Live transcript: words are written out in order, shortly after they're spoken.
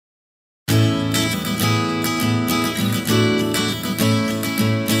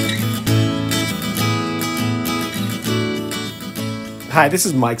Hi, this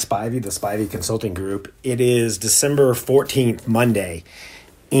is Mike Spivey, the Spivey Consulting Group. It is December 14th, Monday,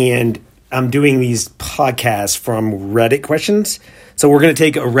 and I'm doing these podcasts from Reddit questions. So we're going to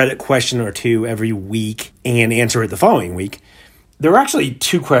take a Reddit question or two every week and answer it the following week. There were actually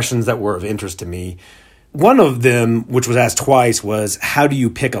two questions that were of interest to me. One of them, which was asked twice, was how do you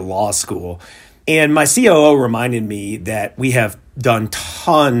pick a law school? And my COO reminded me that we have done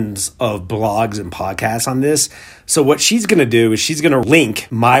tons of blogs and podcasts on this. So what she's going to do is she's going to link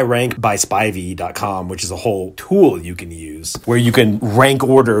myrankbyspivey.com, which is a whole tool you can use where you can rank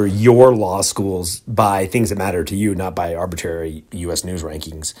order your law schools by things that matter to you, not by arbitrary U.S. news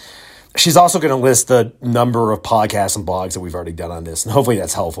rankings. She's also going to list the number of podcasts and blogs that we've already done on this, and hopefully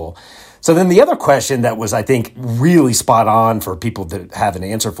that's helpful. So then the other question that was, I think, really spot on for people to have an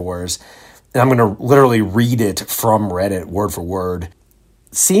answer for is, and I'm going to literally read it from Reddit word for word.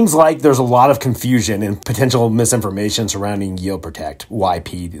 Seems like there's a lot of confusion and potential misinformation surrounding Yield Protect,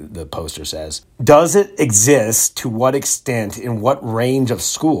 YP, the poster says. Does it exist? To what extent? In what range of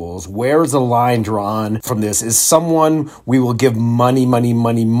schools? Where is the line drawn from this? Is someone we will give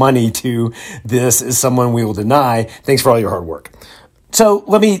money to? This is someone we will deny? Thanks for all your hard work. So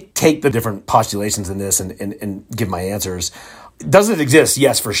let me take the different postulations in this and give my answers. Does it exist?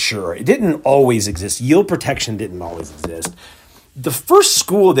 Yes, for sure. It didn't always exist. Yield protection didn't always exist. The first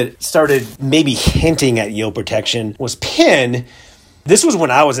school that started maybe hinting at yield protection was Penn. This was when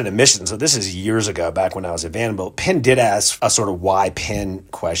I was in admissions, so this is years ago, back when I was at Vanderbilt. Penn did ask a sort of why Penn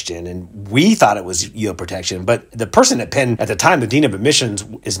question, and we thought it was yield protection. But the person at Penn at the time, the dean of admissions,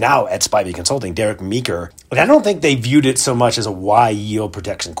 is now at Spivey Consulting, Derek Meeker. But I don't think they viewed it so much as a why yield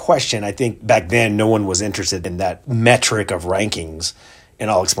protection question. I think back then no one was interested in that metric of rankings, and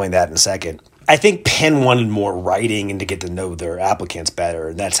I'll explain that in a second. I think Penn wanted more writing and to get to know their applicants better,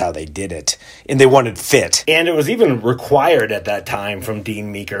 and that's how they did it. And they wanted fit. And it was even required at that time from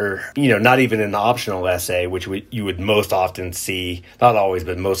Dean Meeker, not even an optional essay, which you would most often see, not always,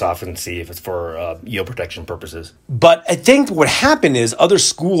 but most often see if it's for yield protection purposes. But I think what happened is other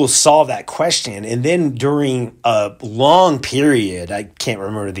schools saw that question, and then during a long period, I can't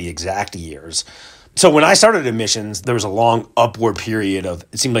remember the exact years, so when I started admissions, there was a long upward period of,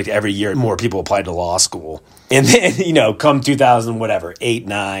 it seemed like every year more people applied to law school. And then, come 8,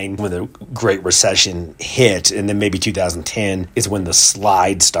 9, when the Great Recession hit, and then maybe 2010 is when the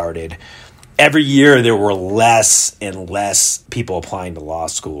slide started. Every year there were less and less people applying to law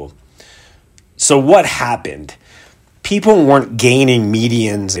school. So what happened? People weren't gaining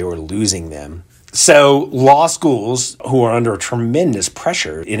medians, they were losing them. So law schools, who are under tremendous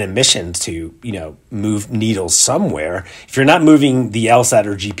pressure in admissions to, move needles somewhere, if you're not moving the LSAT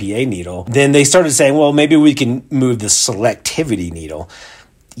or GPA needle, then they started saying, well, maybe we can move the selectivity needle.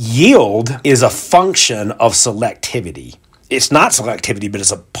 Yield is a function of selectivity. It's not selectivity, but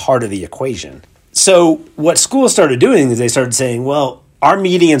it's a part of the equation. So what schools started doing is they started saying, well, our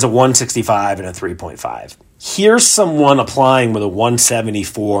median's a 165 and a 3.5. Here's someone applying with a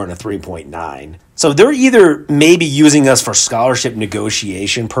 174 and a 3.9. So they're either maybe using us for scholarship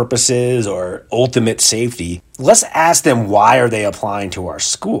negotiation purposes or ultimate safety. Let's ask them, why are they applying to our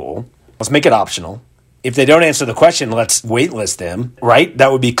school? Let's make it optional. If they don't answer the question, let's waitlist them, right?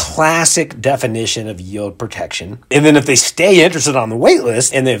 That would be classic definition of yield protection. And then if they stay interested on the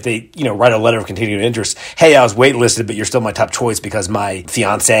waitlist, and then if they, write a letter of continued interest, hey, I was waitlisted, but you're still my top choice because my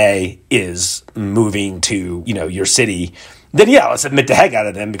fiance is moving to, your city, then yeah, let's admit the heck out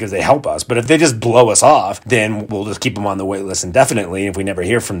of them because they help us. But if they just blow us off, then we'll just keep them on the wait list indefinitely. If we never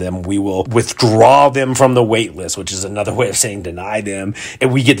hear from them, we will withdraw them from the wait list, which is another way of saying deny them.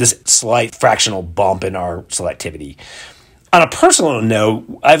 And we get this slight fractional bump in our selectivity. On a personal note,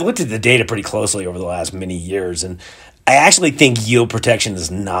 I've looked at the data pretty closely over the last many years, and I actually think yield protection is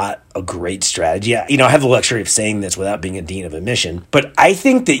not a great strategy. I have the luxury of saying this without being a dean of admission, but I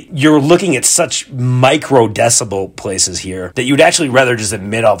think that you're looking at such micro decibel places here that you'd actually rather just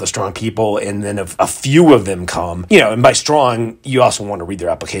admit all the strong people and then if a few of them come, and by strong, you also want to read their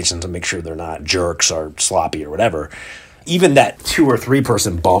applications and make sure they're not jerks or sloppy or whatever. Even that 2 or 3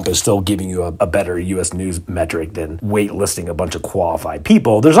 person bump is still giving you a better U.S. news metric than waitlisting a bunch of qualified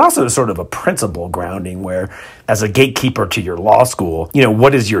people. There's also sort of a principle grounding where, as a gatekeeper to your law school,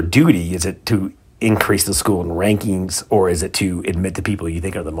 what is your duty? Is it to increase the school in rankings, or is it to admit the people you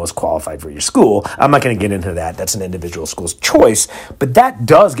think are the most qualified for your school? I'm not going to get into that. That's an individual school's choice. But that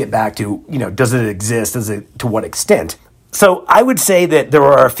does get back to, does it exist? To what extent? So I would say that there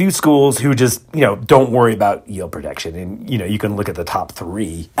are a few schools who just, don't worry about yield protection. And, you can look at the top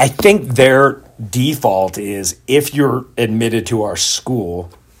 3. I think their default is if you're admitted to our school,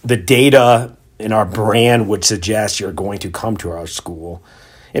 the data and our brand would suggest you're going to come to our school.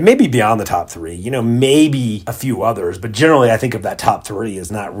 It may be beyond the top three, maybe a few others, but generally I think of that top three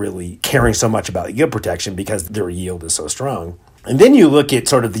as not really caring so much about yield protection because their yield is so strong. And then you look at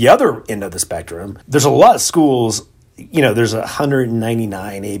sort of the other end of the spectrum. There's a lot of schools, there's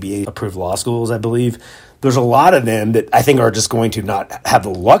 199 ABA approved law schools, I believe. There's a lot of them that I think are just going to not have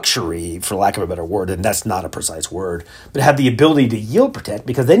the luxury, for lack of a better word, and that's not a precise word, but have the ability to yield protect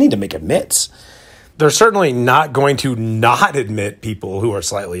because they need to make admits. They're certainly not going to not admit people who are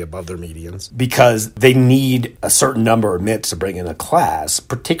slightly above their medians because they need a certain number of admits to bring in a class,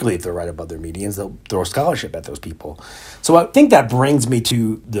 particularly if they're right above their medians. They'll throw a scholarship at those people. So I think that brings me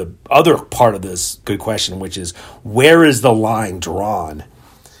to the other part of this good question, which is where is the line drawn?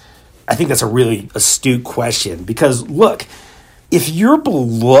 I think that's a really astute question because, look, if you're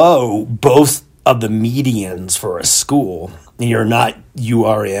below both of the medians for a school and you're not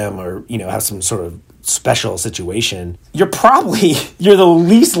URM or, have some sort of special situation, you're the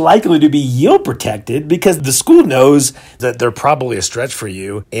least likely to be yield protected because the school knows that they're probably a stretch for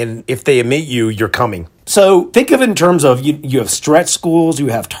you. And if they admit you, you're coming. So think of it in terms of you have stretch schools, you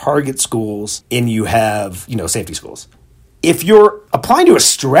have target schools, and you have, safety schools. If you're applying to a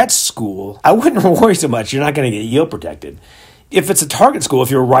stretch school, I wouldn't worry so much. You're not going to get yield protected. If it's a target school, if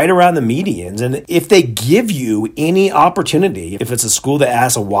you're right around the medians, and if they give you any opportunity, if it's a school that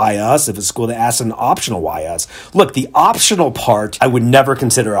asks a why us, if it's a school that asks an optional why us, look, the optional part, I would never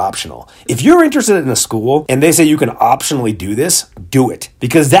consider optional. If you're interested in a school and they say you can optionally do this, do it.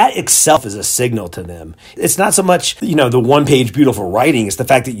 Because that itself is a signal to them. It's not so much, the one-page beautiful writing. It's the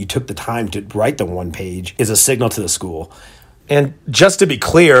fact that you took the time to write the one page is a signal to the school. And just to be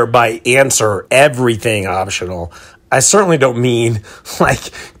clear, by answer everything optional, I certainly don't mean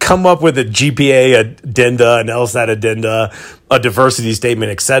come up with a GPA addenda, an LSAT addenda, a diversity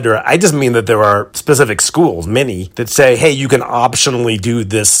statement, etc. I just mean that there are specific schools, many, that say, hey, you can optionally do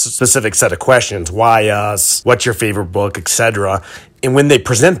this specific set of questions. Why us? What's your favorite book, etc. And when they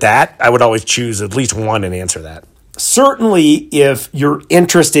present that, I would always choose at least one and answer that. Certainly, if you're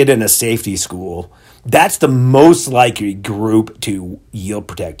interested in a safety school, that's the most likely group to yield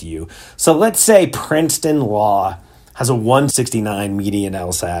protect you. So let's say Princeton Law has a 169 median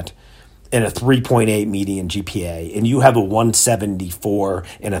LSAT and a 3.8 median GPA, and you have a 174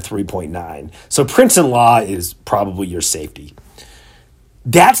 and a 3.9. So Princeton Law is probably your safety.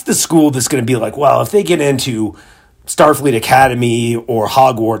 That's the school that's going to be like, well, if they get into Starfleet Academy or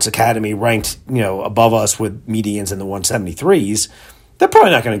Hogwarts Academy ranked, above us with medians in the 173s, they're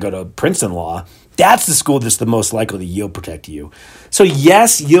probably not going to go to Princeton Law. That's the school that's the most likely to yield protect you. So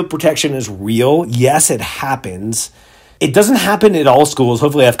yes, yield protection is real. Yes, it happens. It doesn't happen at all schools.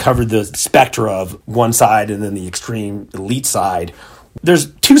 Hopefully I've covered the spectra of one side and then the extreme elite side.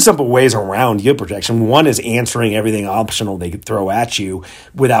 There's two simple ways around yield protection. One is answering everything optional they could throw at you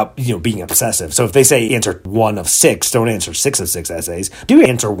without, being obsessive. So if they say answer 1 of 6, don't answer 6 of 6 essays. Do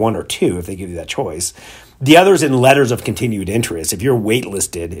answer 1 or 2 if they give you that choice. The other's in letters of continued interest. If you're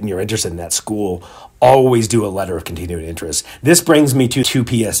waitlisted and you're interested in that school, always do a letter of continued interest. This brings me to 2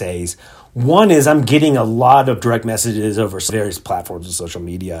 PSAs. One is I'm getting a lot of direct messages over various platforms of social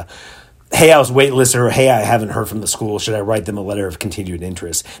media. Hey, I was waitlisted, or hey, I haven't heard from the school. Should I write them a letter of continued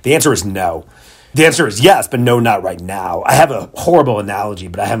interest? The answer is no. The answer is yes, but no, not right now. I have a horrible analogy,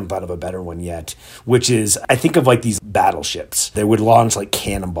 but I haven't thought of a better one yet, which is I think of these battleships. They would launch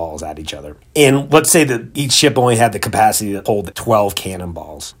cannonballs at each other. And let's say that each ship only had the capacity to hold 12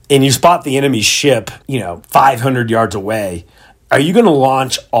 cannonballs. And you spot the enemy ship, 500 yards away. Are you going to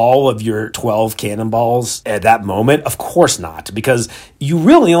launch all of your 12 cannonballs at that moment? Of course not, because you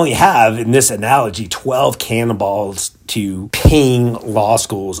really only have, in this analogy, 12 cannonballs to ping law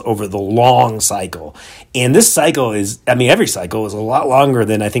schools over the long cycle. And this cycle is, every cycle is a lot longer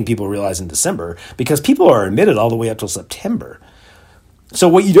than I think people realize in December, because people are admitted all the way up till September. So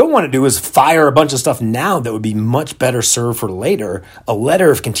what you don't want to do is fire a bunch of stuff now that would be much better served for later. A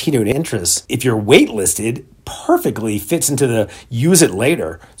letter of continued interest, if you're waitlisted, perfectly fits into the use it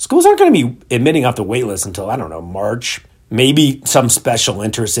later. Schools aren't going to be admitting off the waitlist until, March. Maybe some special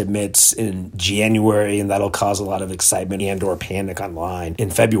interest admits in January, and that'll cause a lot of excitement and or panic online in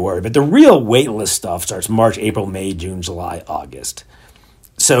February. But the real waitlist stuff starts March, April, May, June, July, August.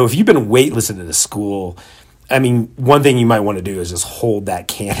 So if you've been waitlisted at a school, one thing you might want to do is just hold that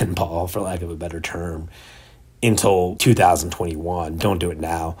cannonball, for lack of a better term, until 2021. Don't do it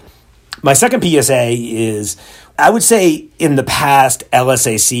now. My second PSA is, I would say in the past,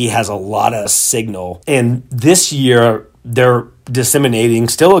 LSAC has a lot of signal. And this year, they're disseminating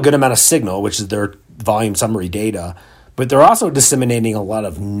still a good amount of signal, which is their volume summary data. but they're also disseminating a lot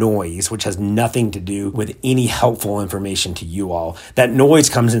of noise, which has nothing to do with any helpful information to you all. That noise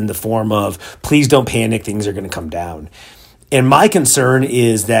comes in the form of, please don't panic, things are going to come down. And my concern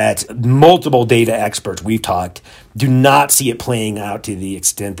is that multiple data experts we've talked do not see it playing out to the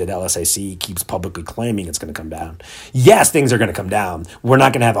extent that LSIC keeps publicly claiming it's going to come down. Yes, things are going to come down. We're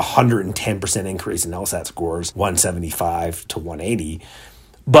not going to have a 110% increase in LSAT scores, 175 to 180,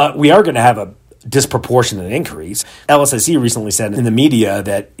 but we are going to have a disproportionate increase. LSIC recently said in the media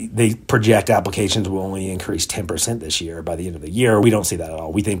that they project applications will only increase 10% this year by the end of the year. We don't see that at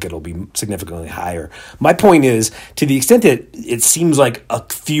all. We think it'll be significantly higher. My point is, to the extent that it seems like a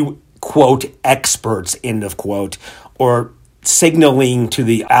few, quote, experts, end of quote, or signaling to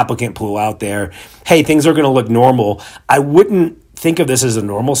the applicant pool out there, hey, things are going to look normal, I wouldn't think of this as a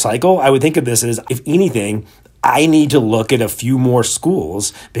normal cycle. I would think of this as, if anything, I need to look at a few more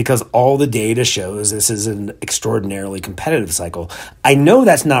schools because all the data shows this is an extraordinarily competitive cycle. I know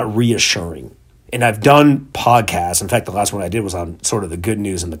that's not reassuring. And I've done podcasts. In fact, the last one I did was on sort of the good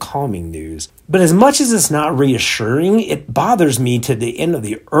news and the calming news. But as much as it's not reassuring, it bothers me to the end of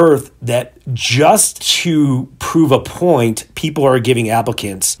the earth that just to prove a point, people are giving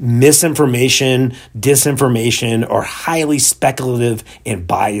applicants misinformation, disinformation, or highly speculative and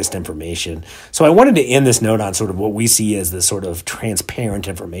biased information. So I wanted to end this note on sort of what we see as the sort of transparent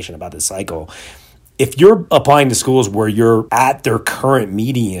information about this cycle. If you're applying to schools where you're at their current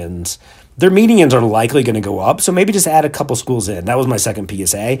medians, their medians are likely going to go up, so maybe just add a couple schools in. That was my second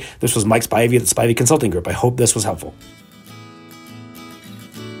PSA. This was Mike Spivey at the Spivey Consulting Group. I hope this was helpful.